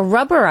 Yeah, it's like a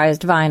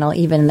rubberized vinyl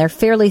even. They're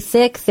fairly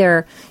thick.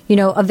 They're,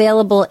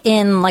 available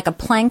in like a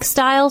plank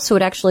style, so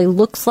it actually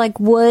looks like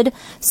wood.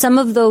 Some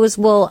of those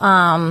will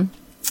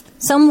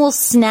some will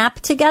snap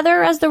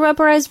together as the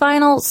rubberized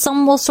vinyl.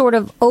 Some will sort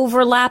of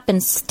overlap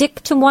and stick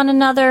to one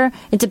another.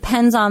 It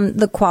depends on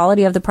the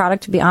quality of the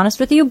product, to be honest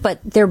with you. But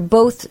they're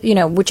both,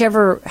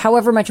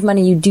 however much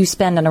money you do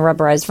spend on a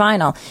rubberized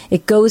vinyl,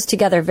 it goes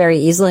together very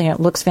easily and it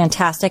looks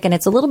fantastic. And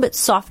it's a little bit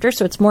softer,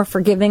 so it's more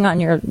forgiving on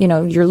your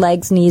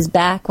legs, knees,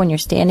 back when you're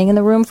standing in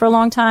the room for a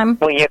long time.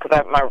 Well, yeah,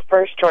 because my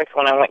first choice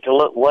when I went to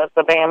look was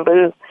the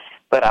bamboo,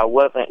 but I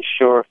wasn't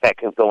sure if that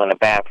could go in the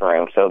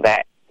bathroom. So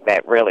that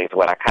really is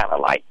what I kind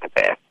of like the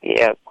best.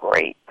 Yeah,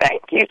 great.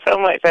 Thank you so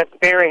much. That's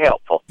very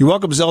helpful. You're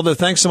welcome, Zelda.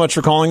 Thanks so much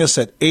for calling us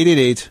at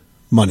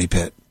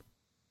 888-MONEY-PIT.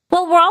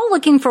 Well, we're all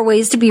looking for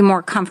ways to be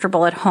more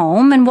comfortable at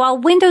home, and while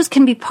windows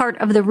can be part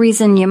of the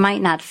reason you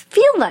might not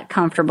feel that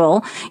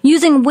comfortable,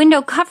 using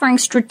window covering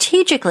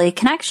strategically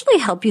can actually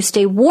help you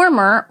stay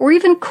warmer or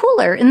even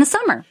cooler in the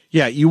summer.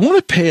 Yeah, you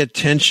want to pay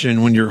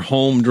attention when you're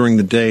home during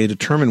the day,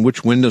 determine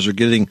which windows are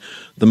getting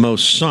the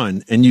most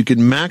sun, and you can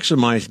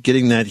maximize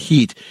getting that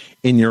heat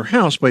in your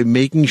house by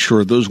making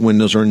sure those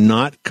windows are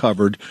not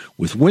covered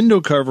with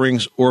window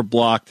coverings or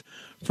blocked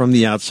from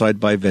the outside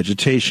by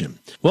vegetation.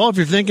 Well, if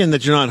you're thinking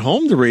that you're not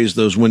home to raise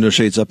those window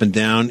shades up and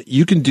down,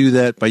 you can do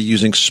that by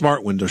using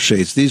smart window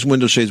shades. These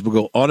window shades will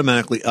go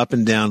automatically up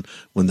and down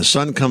when the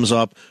sun comes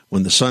up,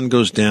 when the sun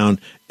goes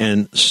down,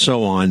 and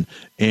so on.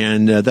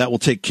 And that will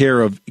take care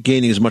of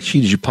gaining as much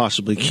heat as you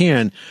possibly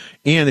can.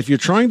 And if you're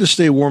trying to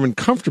stay warm and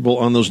comfortable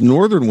on those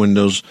northern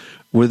windows,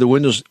 where the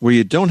windows where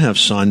you don't have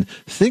sun,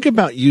 think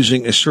about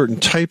using a certain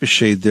type of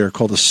shade there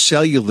called a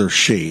cellular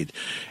shade.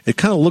 It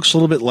kind of looks a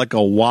little bit like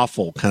a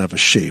waffle kind of a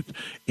shape,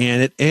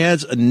 and it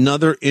adds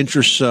another inch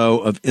or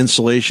so of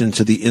insulation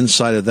to the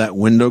inside of that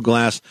window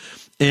glass,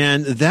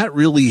 and that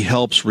really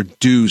helps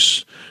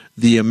reduce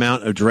the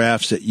amount of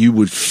drafts that you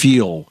would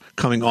feel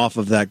coming off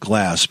of that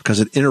glass because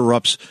it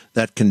interrupts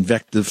that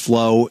convective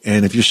flow.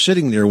 And if you're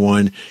sitting near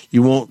one,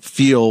 you won't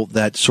feel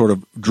that sort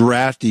of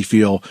drafty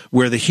feel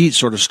where the heat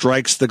sort of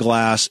strikes the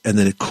glass and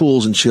then it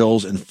cools and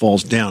chills and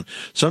falls down.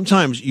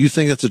 Sometimes you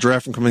think that's a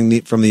draft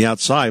coming from the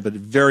outside, but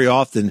it very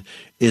often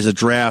is a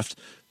draft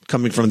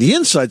coming from the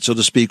inside, so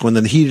to speak, when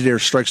the heated air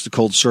strikes the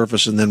cold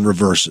surface and then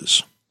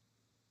reverses.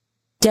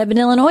 Deb in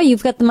Illinois,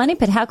 you've got the Money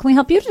Pit. How can we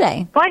help you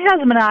today? My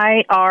husband and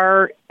I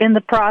are in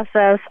the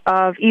process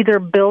of either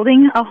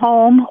building a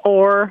home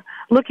or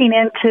looking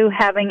into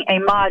having a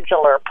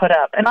modular put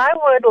up. And I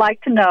would like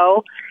to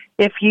know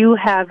if you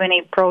have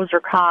any pros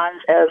or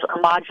cons as a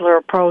modular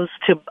approach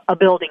to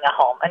building a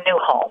home, a new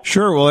home.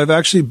 Sure. Well, I've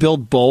actually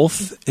built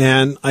both,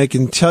 and I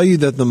can tell you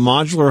that the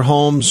modular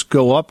homes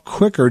go up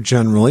quicker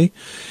generally,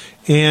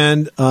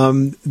 and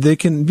they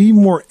can be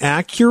more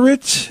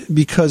accurate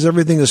because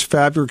everything is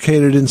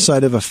fabricated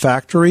inside of a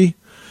factory.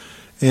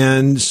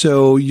 And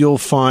so you'll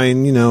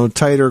find,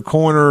 tighter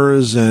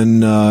corners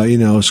and,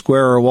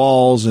 squarer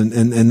walls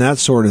and that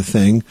sort of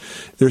thing.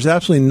 There's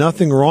absolutely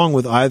nothing wrong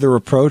with either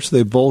approach.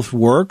 They both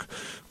work.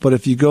 But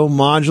if you go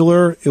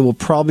modular, it will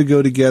probably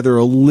go together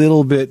a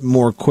little bit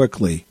more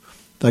quickly.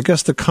 I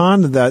guess the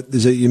con to that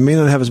is that you may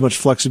not have as much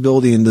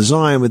flexibility in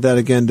design, but that,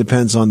 again,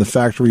 depends on the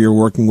factory you're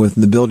working with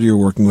and the builder you're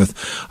working with.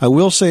 I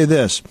will say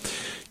this.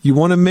 You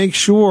want to make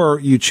sure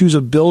you choose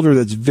a builder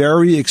that's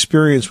very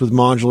experienced with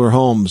modular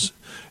homes,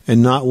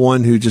 and not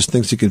one who just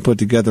thinks he can put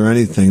together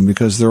anything,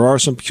 because there are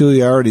some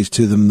peculiarities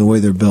to them in the way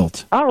they're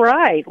built. All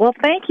right. Well,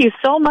 thank you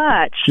so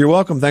much. You're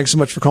welcome. Thanks so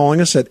much for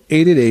calling us at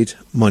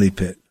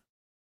 888-MONEY-PIT.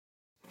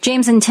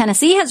 James in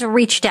Tennessee has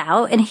reached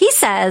out, and he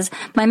says,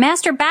 my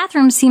master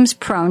bathroom seems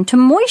prone to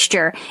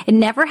moisture. It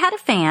never had a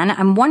fan.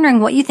 I'm wondering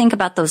what you think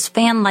about those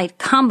fan light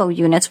combo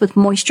units with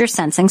moisture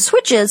sensing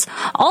switches.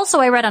 Also,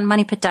 I read on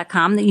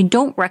moneypit.com that you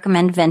don't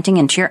recommend venting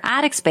into your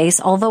attic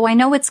space, although I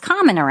know it's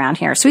common around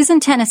here. So he's in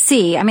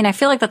Tennessee. I mean, I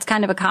feel like that's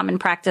kind of a common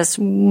practice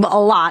a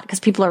lot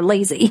because people are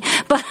lazy.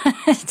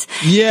 But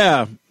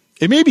yeah.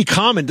 It may be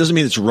common, doesn't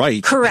mean it's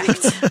right.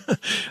 Correct.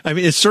 I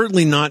mean, it's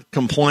certainly not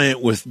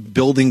compliant with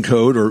building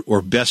code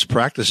or best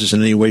practices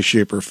in any way,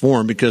 shape, or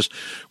form, because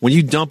when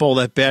you dump all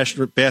that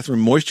bathroom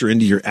moisture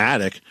into your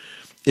attic,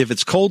 if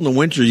it's cold in the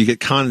winter, you get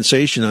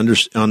condensation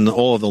on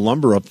all of the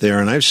lumber up there,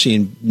 and I've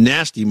seen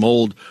nasty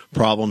mold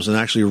problems and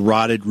actually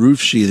rotted roof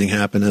sheathing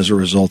happen as a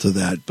result of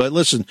that. But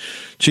listen,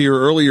 to your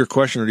earlier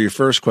question or to your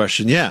first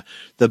question, yeah,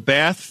 the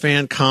bath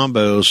fan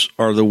combos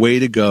are the way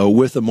to go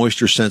with a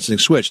moisture sensing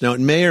switch. Now, it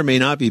may or may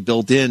not be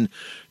built in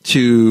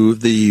to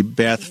the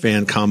bath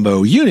fan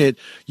combo unit.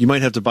 You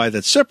might have to buy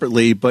that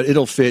separately, but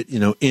it'll fit,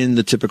 in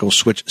the typical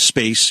switch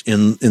space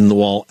in the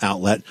wall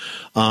outlet.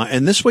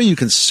 And this way you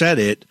can set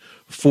it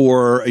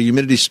for a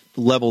humidity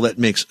level that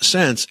makes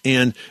sense,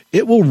 and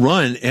it will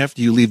run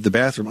after you leave the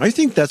bathroom. I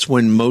think that's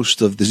when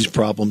most of these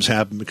problems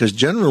happen, because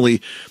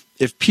generally,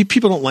 if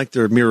people don't like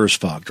their mirrors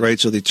fogged, right?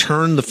 So they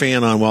turn the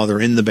fan on while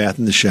they're in the bath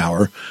in the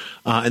shower,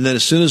 and then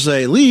as soon as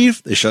they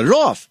leave, they shut it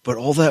off. But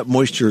all that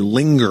moisture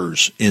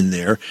lingers in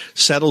there,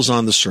 settles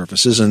on the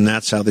surfaces, and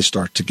that's how they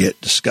start to get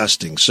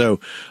disgusting. So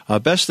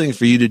best thing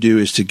for you to do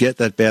is to get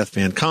that bath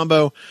fan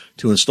combo,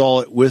 to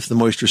install it with the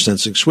moisture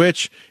sensing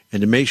switch, and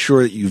to make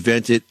sure that you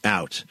vent it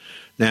out.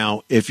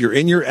 Now, if you're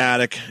in your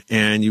attic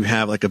and you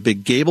have like a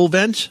big gable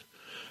vent,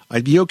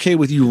 I'd be okay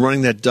with you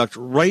running that duct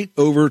right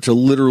over to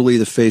literally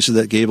the face of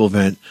that gable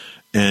vent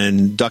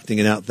and ducting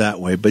it out that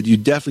way. But you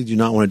definitely do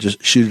not want to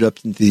just shoot it up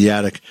into the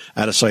attic,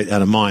 out of sight,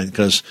 out of mind,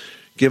 because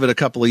give it a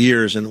couple of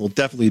years and it will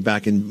definitely be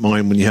back in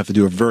mind when you have to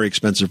do a very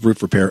expensive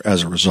roof repair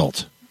as a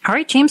result. All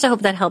right, James, I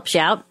hope that helps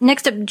you out.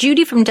 Next up,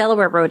 Judy from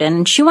Delaware wrote in,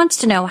 and she wants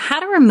to know how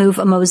to remove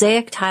a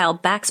mosaic tile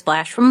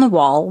backsplash from the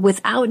wall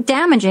without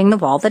damaging the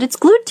wall that it's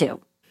glued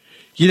to.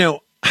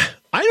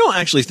 I don't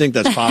actually think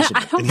that's possible.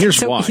 And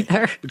here's why.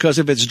 Either. Because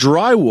if it's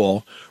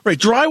drywall, right,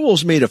 drywall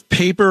is made of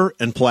paper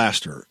and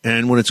plaster.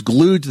 And when it's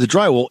glued to the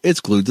drywall, it's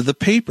glued to the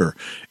paper.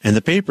 And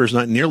the paper is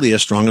not nearly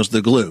as strong as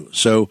the glue.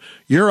 So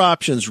your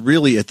options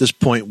really at this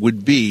point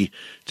would be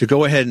to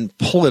go ahead and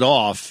pull it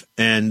off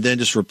and then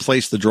just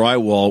replace the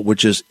drywall,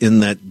 which is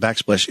in that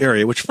backsplash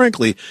area, which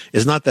frankly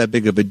is not that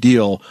big of a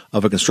deal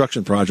of a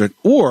construction project.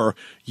 Or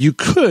you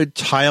could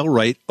tile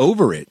right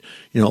over it.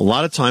 A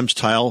lot of times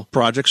tile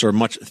projects are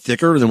much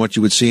thicker than what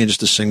you would see in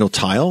just a single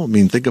tile. I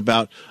mean, think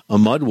about a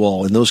mud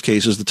wall. In those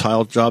cases, the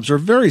tile jobs are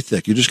very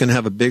thick. You're just going to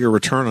have a bigger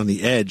return on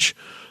the edge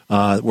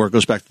where it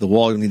goes back to the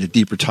wall. You need a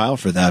deeper tile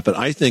for that. But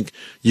I think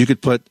you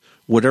could put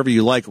whatever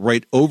you like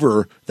right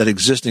over that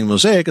existing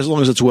mosaic as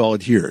long as it's well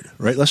adhered.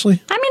 Right,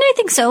 Leslie? I mean, I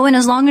think so. And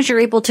as long as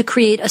you're able to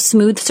create a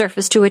smooth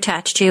surface to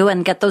attach to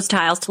and get those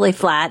tiles to lay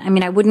flat. I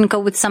mean, I wouldn't go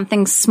with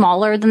something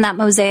smaller than that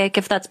mosaic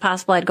if that's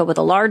possible. I'd go with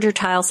a larger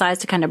tile size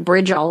to kind of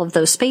bridge all of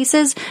those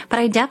spaces. But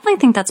I definitely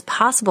think that's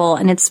possible,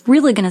 and it's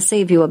really going to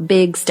save you a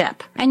big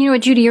step. And you know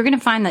what, Judy, you're going to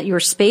find that your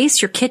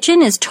space, your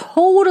kitchen, is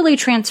totally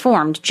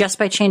transformed just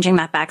by changing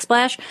that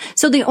backsplash.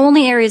 So the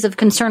only areas of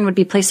concern would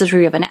be places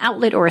where you have an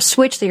outlet or a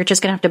switch that you're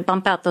just going to have to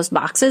bump out those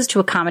boxes to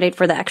accommodate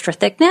for the extra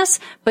thickness.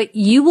 But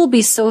you will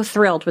be so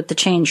thrilled with the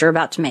change you're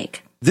about to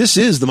make. This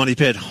is the Money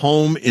Pit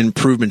Home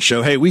Improvement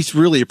Show. Hey, we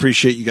really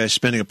appreciate you guys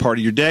spending a part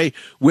of your day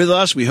with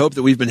us. We hope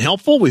that we've been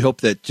helpful. We hope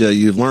that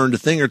you've learned a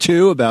thing or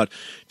two about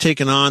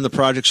taking on the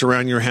projects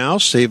around your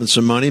house, saving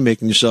some money,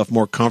 making yourself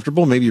more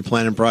comfortable. Maybe you're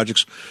planning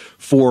projects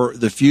for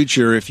the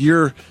future. If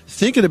you're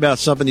thinking about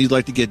something you'd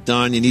like to get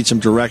done, you need some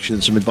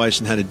direction, some advice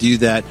on how to do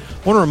that,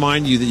 I want to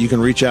remind you that you can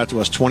reach out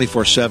to us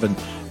 24/7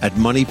 at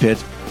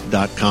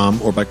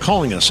moneypit.com or by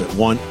calling us at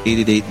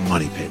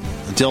 1-888-MONEYPIT.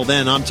 Until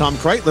then, I'm Tom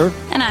Kreitler.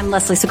 And I'm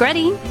Leslie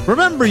Segretti.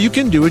 Remember, you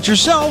can do it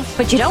yourself,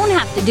 but you don't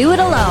have to do it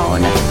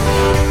alone.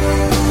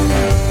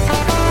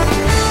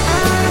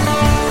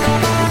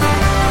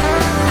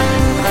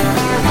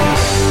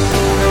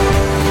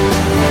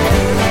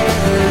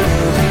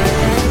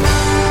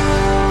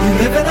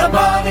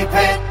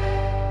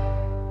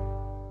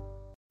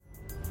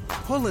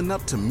 Pulling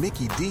up to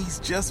Mickey D's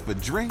just for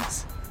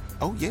drinks?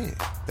 Oh yeah,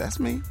 that's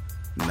me.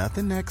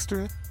 Nothing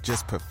extra,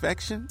 just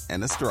perfection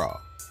and a straw.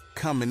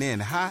 Coming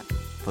in hot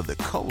for the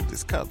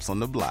coldest cups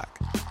on the block.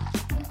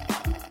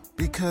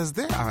 Because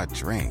there are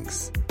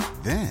drinks.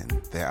 Then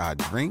there are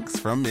drinks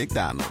from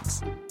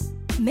McDonald's.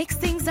 Mix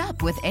things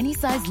up with any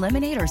size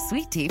lemonade or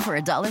sweet tea for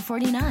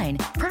 $1.49.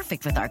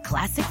 Perfect with our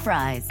classic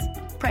fries.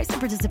 Price and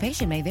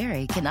participation may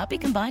vary. Cannot be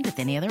combined with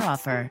any other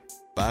offer.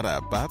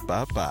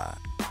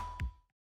 Ba-da-ba-ba-ba.